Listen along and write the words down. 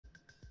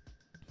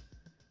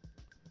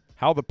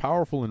how the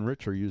powerful and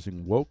rich are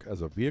using woke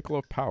as a vehicle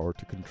of power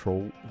to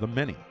control the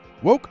many.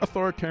 Woke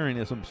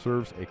authoritarianism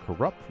serves a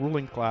corrupt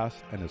ruling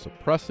class and is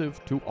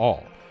oppressive to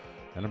all.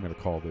 And I'm going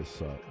to call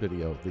this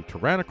video the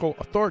Tyrannical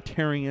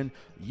Authoritarian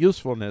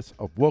Usefulness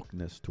of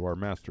Wokeness to Our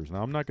Masters.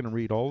 Now, I'm not going to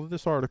read all of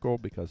this article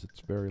because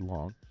it's very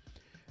long,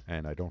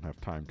 and I don't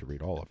have time to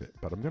read all of it.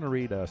 But I'm going to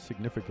read a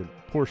significant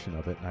portion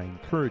of it, and I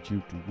encourage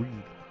you to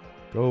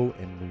go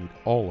and read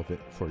all of it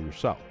for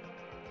yourself.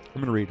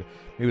 I'm going to read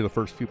maybe the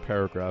first few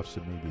paragraphs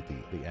and maybe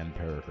the end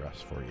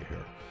paragraphs for you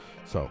here.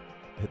 So,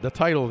 the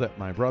title that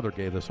my brother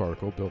gave this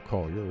article, Bill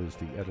Collier, is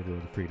the editor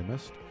of the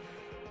Freedomist.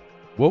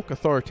 Woke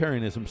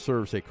authoritarianism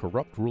serves a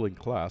corrupt ruling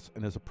class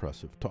and is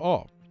oppressive to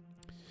all.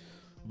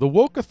 The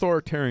woke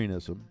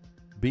authoritarianism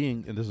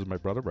being, and this is my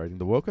brother writing,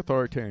 the woke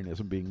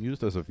authoritarianism being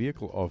used as a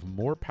vehicle of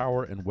more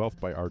power and wealth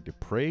by our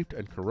depraved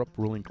and corrupt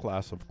ruling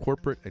class of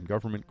corporate and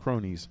government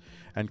cronies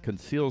and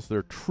conceals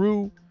their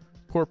true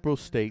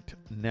corpostate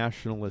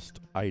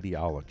nationalist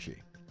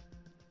ideology.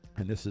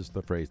 And this is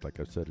the phrase, like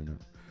I said in an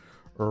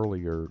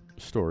earlier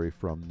story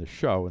from the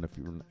show, and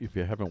if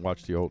you haven't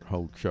watched the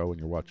whole show and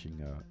you're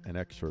watching an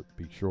excerpt,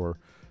 be sure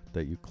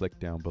that you click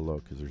down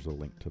below because there's a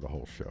link to the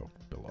whole show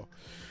below.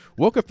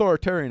 Woke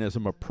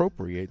authoritarianism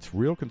appropriates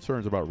real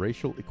concerns about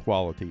racial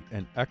equality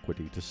and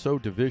equity to sow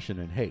division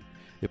and hate.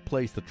 It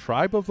plays the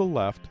tribe of the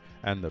left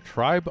and the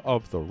tribe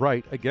of the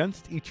right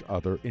against each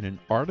other in an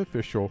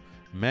artificial,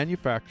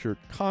 manufactured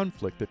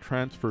conflict that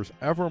transfers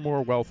ever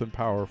more wealth and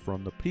power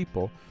from the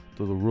people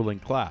to the ruling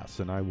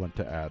class. And I want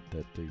to add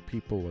that the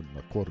people in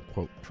the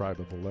quote-unquote tribe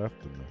of the left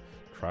and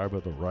the tribe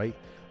of the right,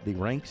 the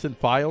ranks and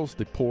files,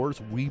 the poors,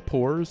 we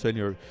poors, and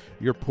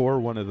your poor,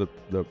 one of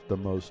the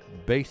most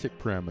basic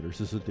parameters,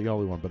 this is the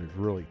only one, but it's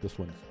really, this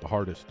one's the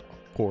hardest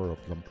core of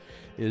them,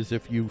 is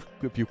if you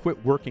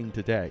quit working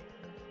today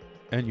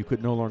and you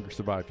could no longer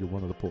survive, you're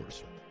one of the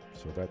poors.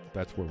 So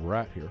that's where we're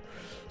at here.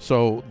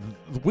 So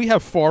we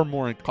have far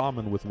more in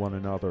common with one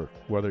another,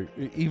 whether,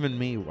 even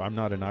me, I'm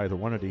not in either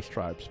one of these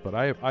tribes, but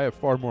I have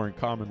far more in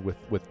common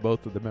with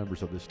both of the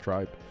members of this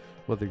tribe,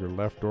 whether you're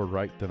left or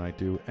right, than I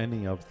do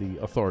any of the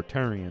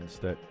authoritarians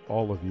that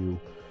all of you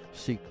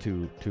seek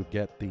to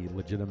get the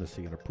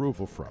legitimacy and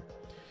approval from.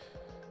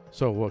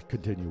 So we'll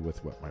continue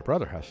with what my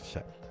brother has to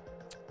say.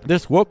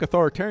 This woke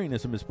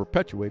authoritarianism is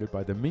perpetuated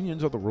by the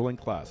minions of the ruling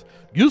class,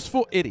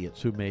 useful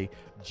idiots who may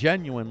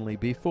genuinely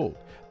be fooled.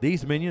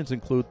 These minions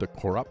include the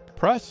corrupt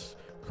press,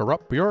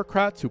 corrupt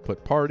bureaucrats who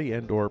put party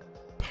and or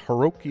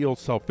parochial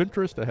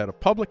self-interest ahead of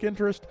public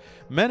interest,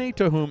 many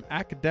to whom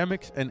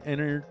academics and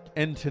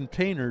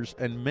entertainers,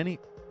 and many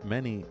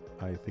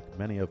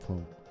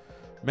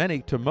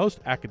to most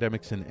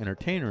academics and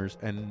entertainers,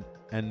 and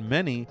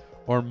many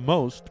or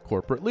most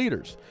corporate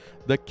leaders.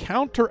 The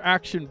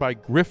counteraction by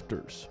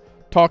grifters,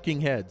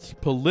 talking heads,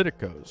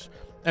 politicos,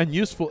 and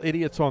useful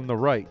idiots on the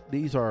right.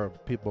 These are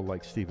people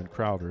like Steven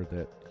Crowder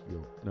that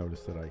you'll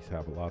notice that I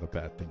have a lot of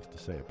bad things to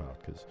say about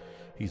because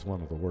he's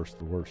one of the worst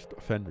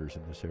offenders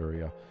in this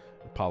area.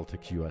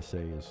 Politics USA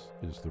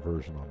is the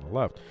version on the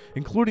left.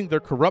 Including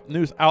their corrupt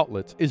news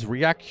outlets is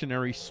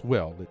reactionary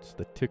swill. It's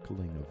the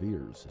tickling of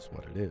ears is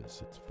what it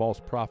is. It's false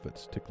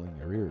prophets tickling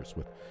your ears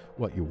with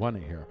what you want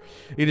to hear.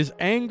 It is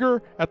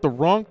anger at the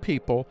wrong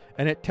people,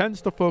 and it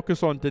tends to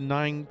focus on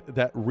denying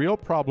that real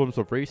problems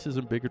of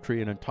racism,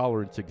 bigotry, and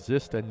intolerance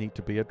exist and need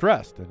to be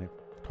addressed. And it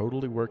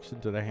totally works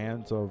into the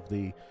hands of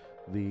the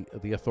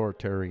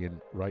authoritarian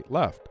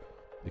right-left.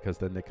 Because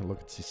then they can look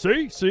and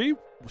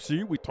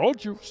see, we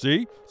told you,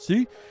 see.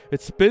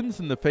 It spins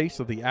in the face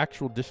of the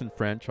actual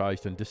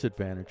disenfranchised and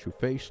disadvantaged who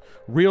face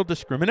real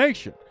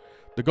discrimination.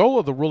 The goal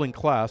of the ruling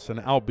class, and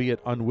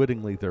albeit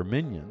unwittingly their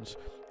minions,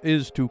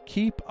 is to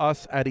keep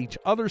us at each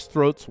other's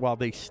throats while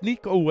they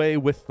sneak away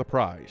with the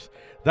prize.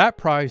 That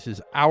prize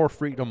is our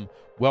freedom,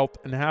 wealth,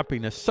 and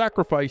happiness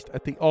sacrificed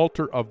at the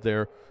altar of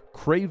their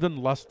craven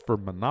lust for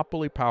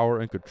monopoly power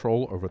and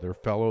control over their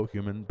fellow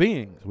human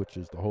beings, which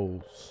is the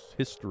whole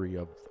history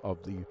of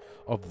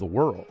the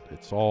world.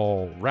 It's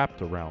all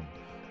wrapped around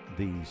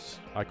these,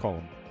 I call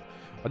them,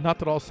 not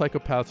that all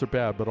psychopaths are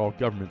bad, but all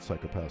government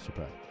psychopaths are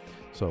bad.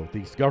 So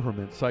these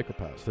government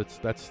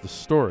psychopaths, that's the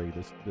story.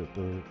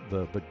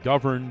 The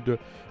governed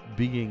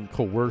being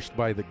coerced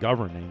by the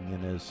governing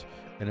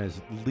in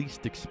as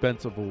least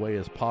expensive a way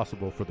as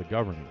possible for the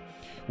governing.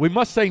 We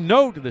must say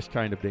no to this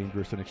kind of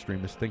dangerous and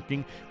extremist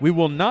thinking. We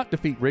will not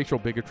defeat racial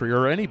bigotry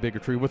or any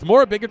bigotry with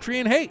more bigotry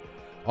and hate.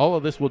 All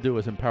of this will do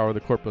is empower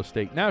the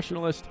corpostate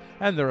nationalists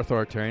and their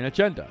authoritarian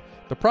agenda.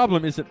 The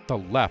problem isn't the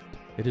left.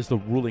 It is the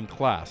ruling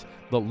class.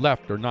 The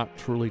left are not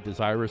truly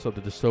desirous of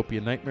the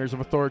dystopian nightmares of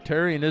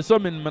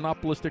authoritarianism and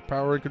monopolistic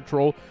power and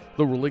control.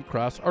 The ruling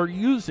class are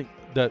using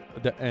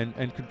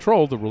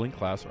control. The ruling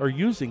class are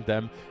using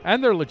them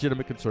and their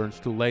legitimate concerns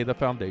to lay the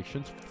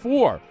foundations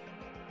for.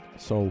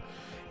 So,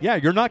 yeah,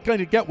 you're not going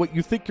to get what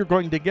you think you're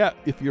going to get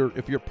if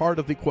you're part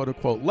of the quote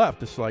unquote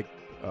left. It's like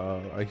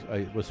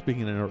I was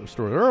speaking in a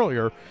story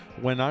earlier,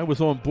 when I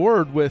was on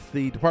board with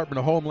the Department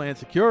of Homeland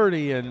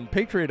Security and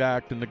Patriot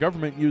Act and the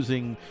government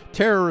using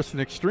terrorists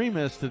and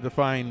extremists to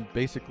define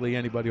basically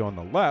anybody on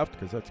the left,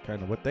 because that's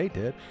kind of what they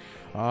did.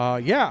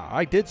 Yeah,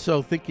 I did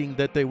so thinking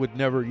that they would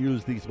never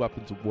use these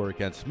weapons of war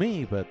against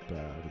me, but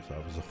I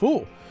was a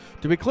fool.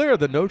 To be clear,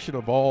 the notion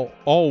of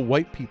all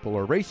white people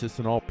are racist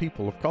and all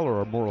people of color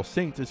are moral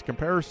saints in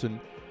comparison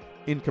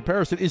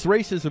is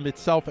racism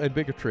itself and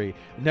bigotry.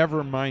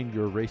 Never mind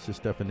your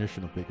racist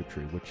definition of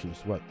bigotry, which is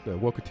what the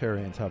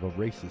Wokeness have, a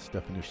racist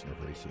definition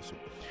of racism.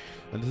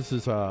 And this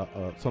is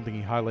something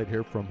he highlighted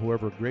here from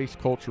whoever Grace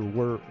Culture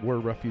were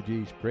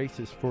refugees. Grace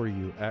is for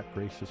you, at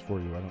Grace is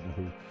for you. I don't know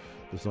who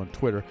this is on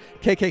Twitter.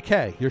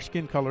 KKK, your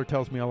skin color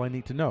tells me all I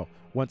need to know.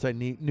 Once I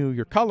knew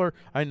your color,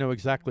 I know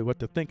exactly what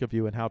to think of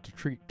you and how to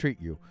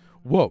treat you.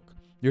 Woke.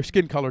 Your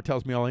skin color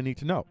tells me all I need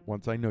to know.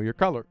 Once I know your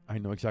color, I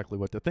know exactly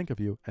what to think of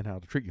you and how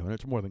to treat you. And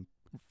it's more than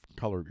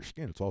color of your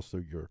skin. It's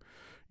also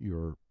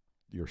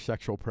your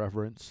sexual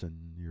preference and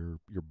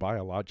your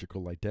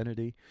biological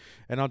identity.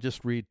 And I'll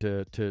just read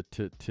to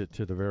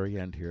the very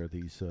end here,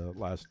 these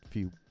last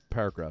few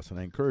paragraphs, and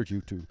I encourage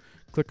you to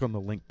click on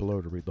the link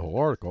below to read the whole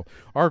article.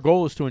 Our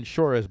goal is to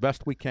ensure as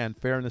best we can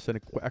fairness and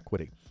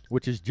equity,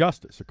 which is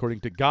justice according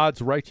to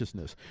God's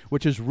righteousness,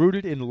 which is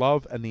rooted in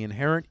love and the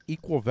inherent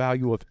equal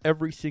value of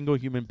every single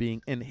human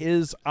being in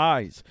His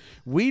eyes.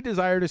 We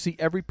desire to see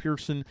every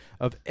person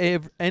of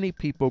any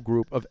people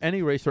group, of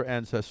any race or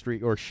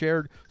ancestry or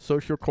shared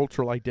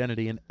socio-cultural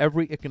identity in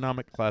every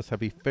economic class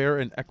have a fair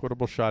and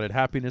equitable shot at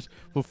happiness,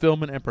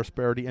 fulfillment, and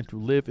prosperity, and to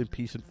live in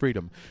peace and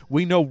freedom.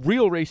 We know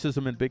real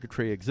racism and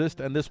bigotry exist,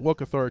 and this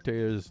woke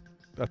authoritarianism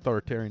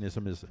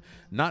is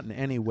not in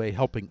any way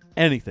helping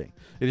anything.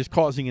 It is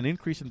causing an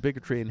increase in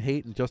bigotry and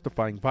hate and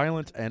justifying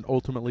violence and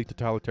ultimately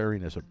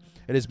totalitarianism.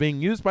 It is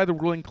being used by the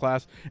ruling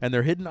class and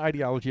their hidden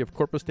ideology of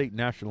corpostate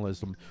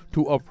nationalism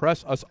to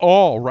oppress us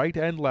all, right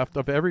and left,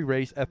 of every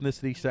race,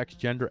 ethnicity, sex,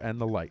 gender,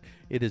 and the like.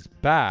 It is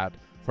bad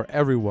for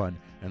everyone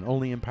and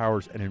only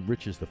empowers and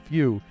enriches the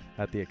few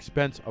at the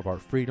expense of our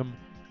freedom,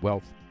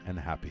 wealth, and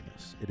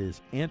happiness. It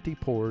is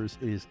anti-poors,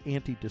 it is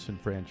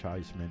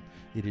anti-disenfranchisement,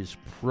 it is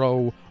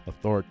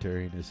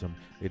pro-authoritarianism,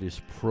 it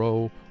is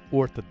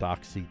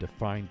pro-orthodoxy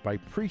defined by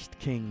priest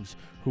kings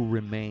who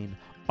remain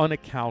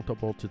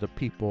unaccountable to the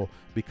people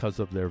because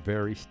of their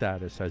very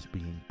status as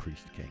being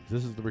priest kings.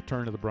 This is the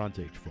return of the Bronze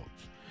Age,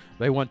 folks.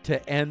 They want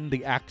to end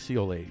the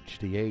axial age,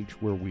 the age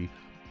where we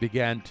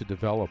began to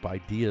develop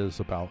ideas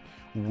about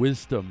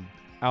wisdom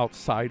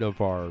outside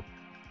of our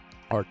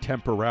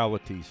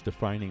temporalities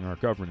defining our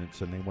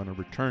governance, and they want to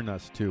return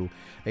us to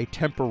a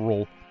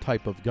temporal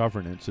type of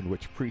governance in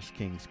which priest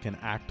kings can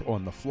act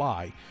on the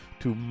fly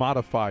to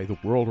modify the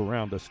world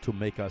around us to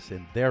make us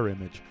in their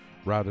image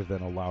rather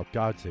than allow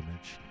God's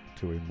image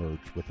to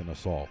emerge within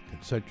us all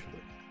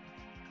consensually.